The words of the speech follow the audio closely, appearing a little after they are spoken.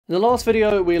In the last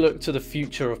video, we looked to the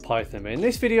future of Python. In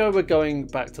this video, we're going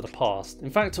back to the past. In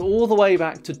fact, all the way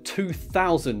back to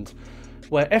 2000,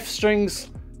 where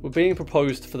f-strings were being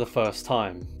proposed for the first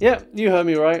time. Yeah, you heard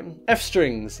me right.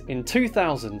 F-strings in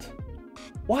 2000.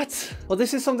 What? Well,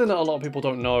 this is something that a lot of people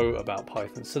don't know about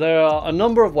Python. So there are a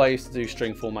number of ways to do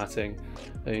string formatting.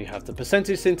 You have the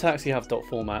percentage syntax, you have dot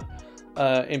format.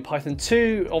 In Python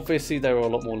 2, obviously they were a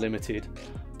lot more limited,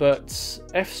 but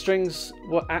f-strings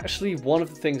were actually one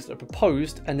of the things that are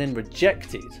proposed and then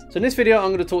rejected. So in this video, I'm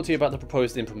going to talk to you about the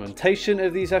proposed implementation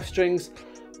of these f-strings,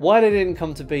 why they didn't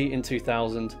come to be in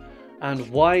 2000, and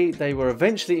why they were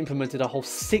eventually implemented a whole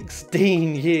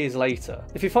 16 years later.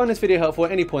 If you find this video helpful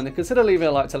at any point, then consider leaving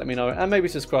a like to let me know, and maybe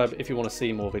subscribe if you want to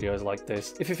see more videos like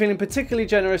this. If you're feeling particularly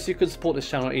generous, you could support this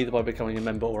channel either by becoming a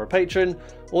member or a patron.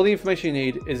 All the information you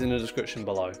need is in the description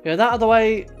below. Yeah, that out of the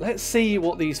way, let's see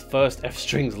what these first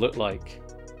f-strings look like.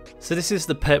 So this is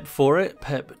the PEP for it,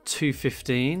 PEP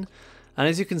 215, and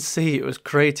as you can see, it was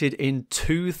created in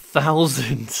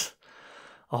 2000.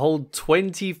 A whole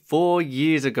 24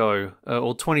 years ago,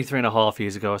 or 23 and a half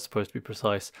years ago, I suppose to be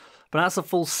precise. But that's a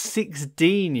full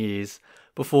 16 years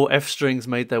before f-strings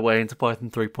made their way into Python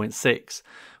 3.6,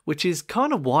 which is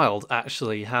kind of wild,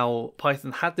 actually, how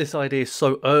Python had this idea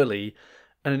so early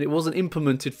and it wasn't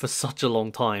implemented for such a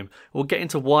long time. We'll get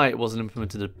into why it wasn't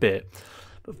implemented a bit.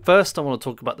 But first, I want to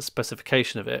talk about the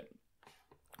specification of it,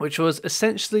 which was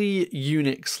essentially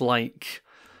Unix-like,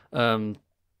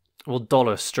 well,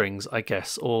 dollar strings, I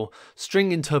guess, or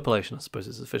string interpolation, I suppose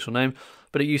is the official name,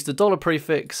 but it used the dollar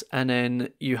prefix, and then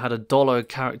you had a dollar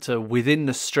character within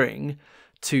the string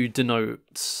to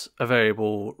denote a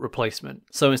variable replacement.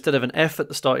 So instead of an F at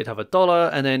the start, you'd have a dollar,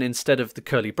 and then instead of the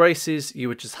curly braces, you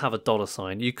would just have a dollar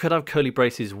sign. You could have curly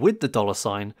braces with the dollar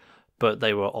sign, but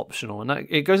they were optional, and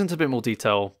it goes into a bit more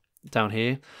detail down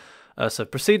here. So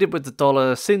proceeded with the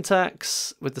dollar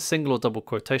syntax, with the single or double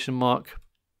quotation mark,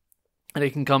 and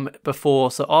it can come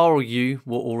before, so R or U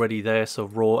were already there, so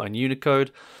raw and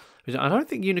Unicode. I don't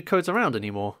think Unicode's around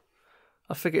anymore.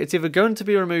 I figure it's either going to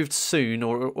be removed soon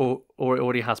or it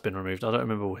already has been removed. I don't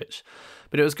remember which.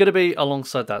 But it was going to be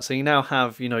alongside that. So you now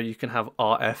have, you can have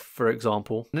RF, for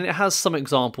example. And then it has some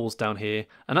examples down here.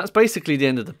 And that's basically the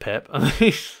end of the PEP. I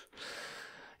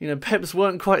mean, PEPs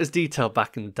weren't quite as detailed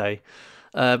back in the day.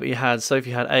 But you had, so if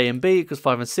you had A and B equals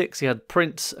 5 and 6, you had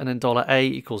print and then $A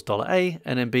equals $A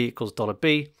and then B equals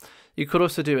 $B. You could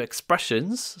also do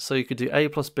expressions, so you could do A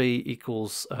plus B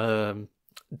equals $A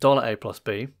plus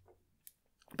B.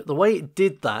 But the way it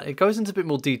did that, it goes into a bit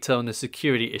more detail in the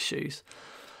security issues.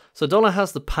 So $dollar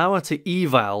has the power to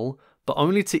eval, but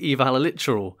only to eval a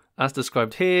literal. As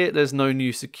described here, there's no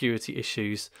new security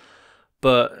issues.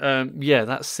 But yeah,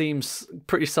 that seems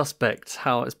pretty suspect,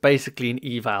 how it's basically an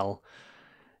eval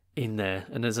in there,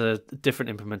 and there's a different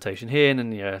implementation here, and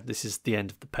then yeah, this is the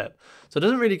end of the PEP. So it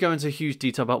doesn't really go into huge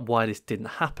detail about why this didn't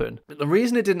happen. But the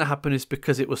reason it didn't happen is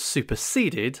because it was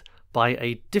superseded by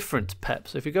a different PEP.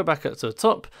 So if you go back up to the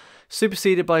top,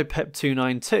 superseded by PEP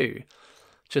 292,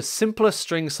 just simpler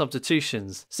string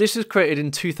substitutions. So this was created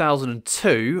in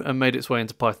 2002 and made its way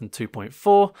into Python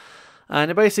 2.4. And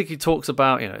it basically talks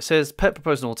about, it says PEP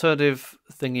proposed an alternative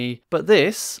thingy, but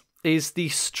this is the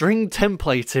string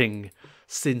templating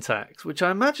syntax, which I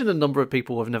imagine a number of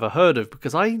people have never heard of,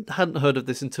 because I hadn't heard of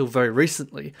this until very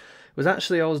recently. It was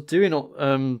actually, I was doing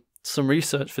some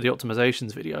research for the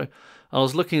optimizations video. I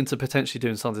was looking into potentially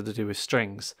doing something to do with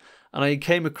strings, and I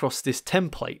came across this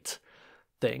template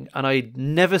thing, and I'd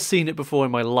never seen it before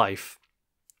in my life.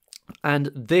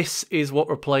 And this is what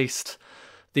replaced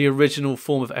the original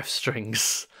form of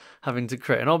f-strings, having to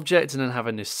create an object and then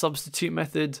having this substitute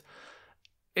method.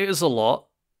 It was a lot.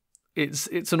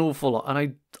 It's an awful lot,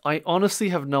 and I honestly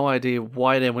have no idea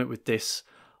why they went with this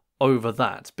over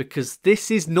that, because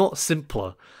this is not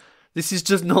simpler. This is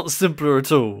just not simpler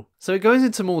at all. So it goes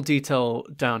into more detail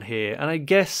down here, and I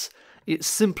guess it's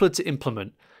simpler to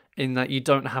implement in that you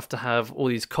don't have to have all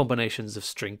these combinations of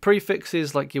string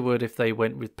prefixes like you would if they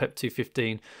went with PEP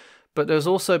 215, but there's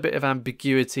also a bit of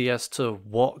ambiguity as to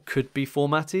what could be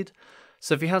formatted.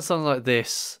 So if you had something like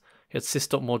this, you had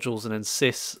sys.modules and then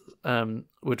sys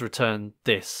would return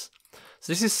this.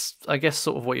 So this is, I guess,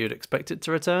 sort of what you'd expect it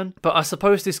to return. But I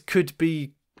suppose this could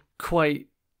be quite,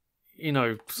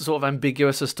 sort of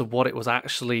ambiguous as to what it was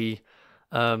actually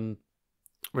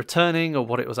returning, or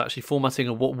what it was actually formatting,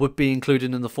 or what would be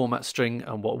included in the format string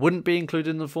and what wouldn't be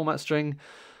included in the format string.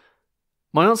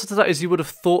 My answer to that is you would have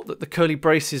thought that the curly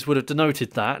braces would have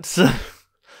denoted that.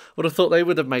 Would have thought they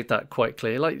would have made that quite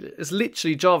clear. Like, it's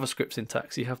literally JavaScript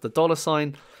syntax. You have the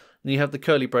 $, and you have the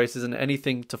curly braces, and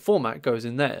anything to format goes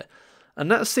in there. And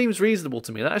that seems reasonable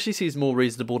to me. That actually seems more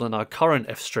reasonable than our current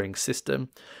f-string system.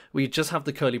 We just have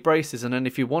the curly braces, and then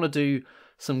if you want to do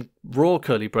some raw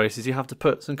curly braces, you have to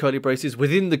put some curly braces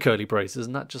within the curly braces,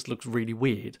 and that just looks really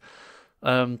weird.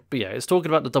 But yeah, it's talking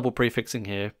about the double prefixing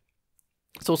here.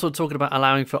 It's also talking about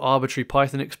allowing for arbitrary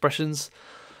Python expressions,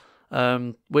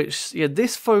 which, yeah,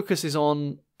 this focuses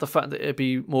on the fact that it'd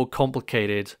be more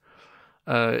complicated.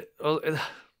 They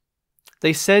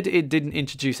said it didn't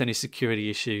introduce any security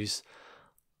issues.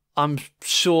 I'm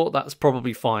sure that's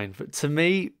probably fine, but to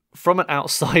me, from an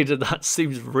outsider, that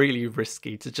seems really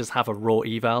risky to just have a raw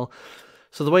eval.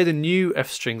 So the way the new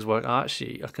f-strings work, I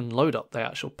can load up the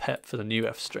actual PEP for the new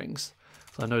f-strings.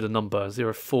 So I know the number,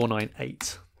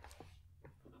 0498.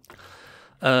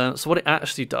 So what it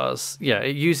actually does, yeah,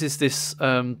 it uses this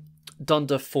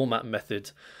dunder format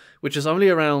method, which is only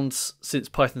around since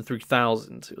Python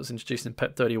 3000. It was introduced in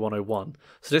PEP 3101.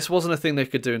 So this wasn't a thing they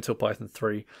could do until Python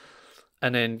 3.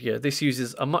 And then, yeah, this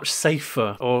uses a much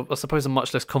safer, or I suppose a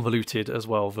much less convoluted as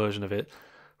well, version of it,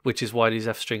 which is why these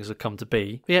f-strings have come to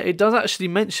be. But yeah, it does actually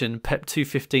mention PEP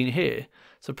 215 here.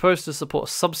 So proposed to support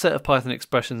a subset of Python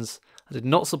expressions and did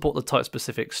not support the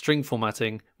type-specific string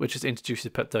formatting, which is introduced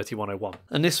in PEP 3101.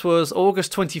 And this was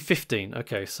August 2015.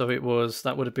 Okay, so it would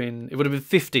have been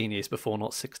 15 years before,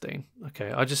 not 16.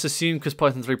 Okay, I just assumed because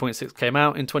Python 3.6 came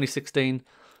out in 2016.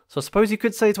 So I suppose you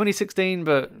could say 2016,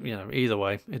 but, you know, either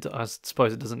way, I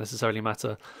suppose it doesn't necessarily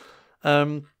matter.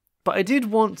 But I did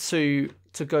want to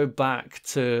go back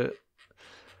to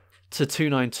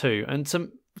 292 and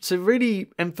to really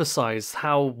emphasize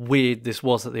how weird this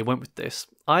was that they went with this.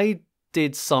 I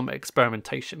did some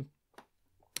experimentation.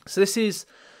 So this is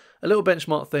a little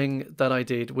benchmark thing that I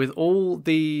did with all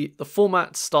the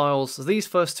format styles. So these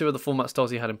first two are the format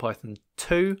styles you had in Python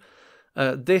 2.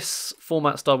 This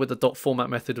format style with the dot format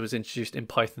method was introduced in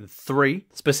Python 3,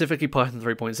 specifically Python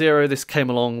 3.0. This came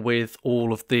along with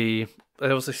all of there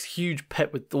was this huge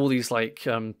PEP with all these like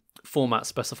format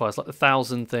specifiers, like the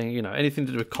 1000 thing, you know, anything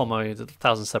to do with comma, the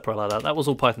 1000 separate like that. That was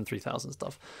all Python 3000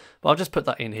 stuff. But I'll just put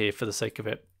that in here for the sake of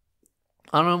it.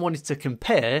 And I wanted to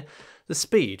compare the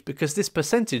speed because this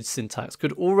percentage syntax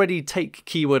could already take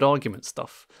keyword argument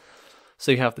stuff.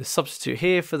 So you have this substitute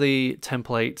here for the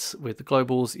template with the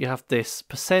globals. You have this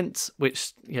 %,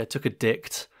 which, yeah, took a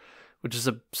dict, which is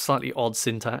a slightly odd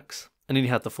syntax. And then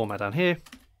you have the format down here.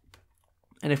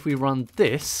 And if we run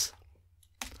this,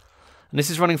 and this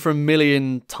is running for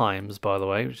 1,000,000 times, by the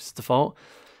way, which is default,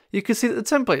 you can see that the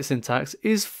template syntax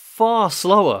is far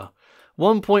slower.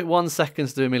 1.1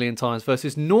 seconds to do 1,000,000 times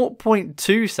versus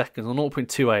 0.2 seconds, or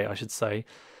 0.28, I should say,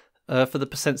 for the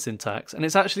 % syntax. And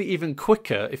it's actually even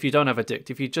quicker if you don't have a dict.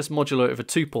 If you just modulo it with a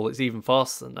tuple, it's even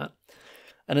faster than that.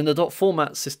 And then the dot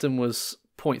format system was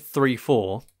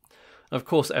 0.34. Of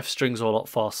course, f-strings are a lot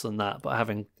faster than that, but I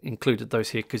haven't included those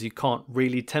here because you can't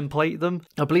really template them.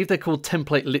 I believe they're called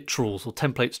template literals, or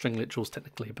template string literals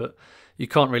technically, but you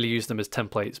can't really use them as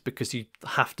templates because you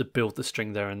have to build the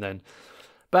string there and then.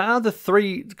 But out of the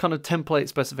three kind of template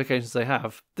specifications they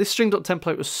have, this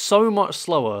string.template was so much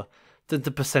slower than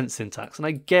the % syntax. And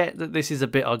I get that this is a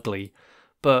bit ugly,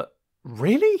 but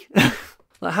really?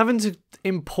 Like having to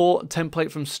import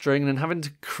template from string and then having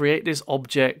to create this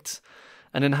object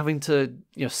and then having to,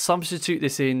 you know, substitute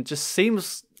this in just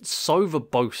seems so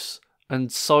verbose and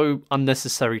so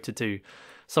unnecessary to do.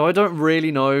 So I don't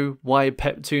really know why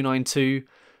PEP 292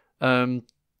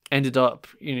 ended up,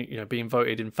 you know, being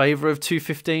voted in favor of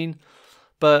 215,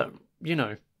 but, you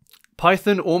know,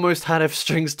 Python almost had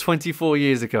f-strings 24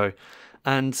 years ago,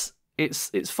 and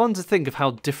it's fun to think of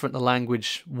how different the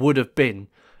language would have been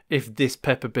if this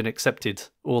PEP had been accepted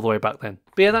all the way back then.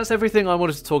 But yeah, that's everything I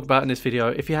wanted to talk about in this video.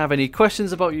 If you have any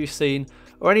questions about what you've seen,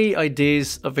 or any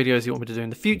ideas of videos you want me to do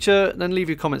in the future, then leave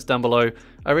your comments down below.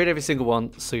 I read every single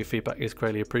one, so your feedback is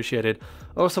greatly appreciated.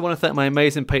 I also want to thank my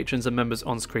amazing patrons and members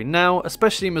on screen now,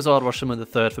 especially Mazard Washerman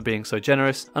III for being so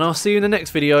generous. And I'll see you in the next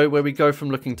video where we go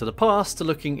from looking to the past to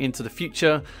looking into the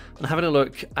future and having a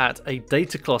look at a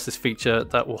data classes feature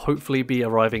that will hopefully be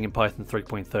arriving in Python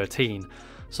 3.13.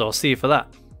 So I'll see you for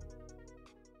that.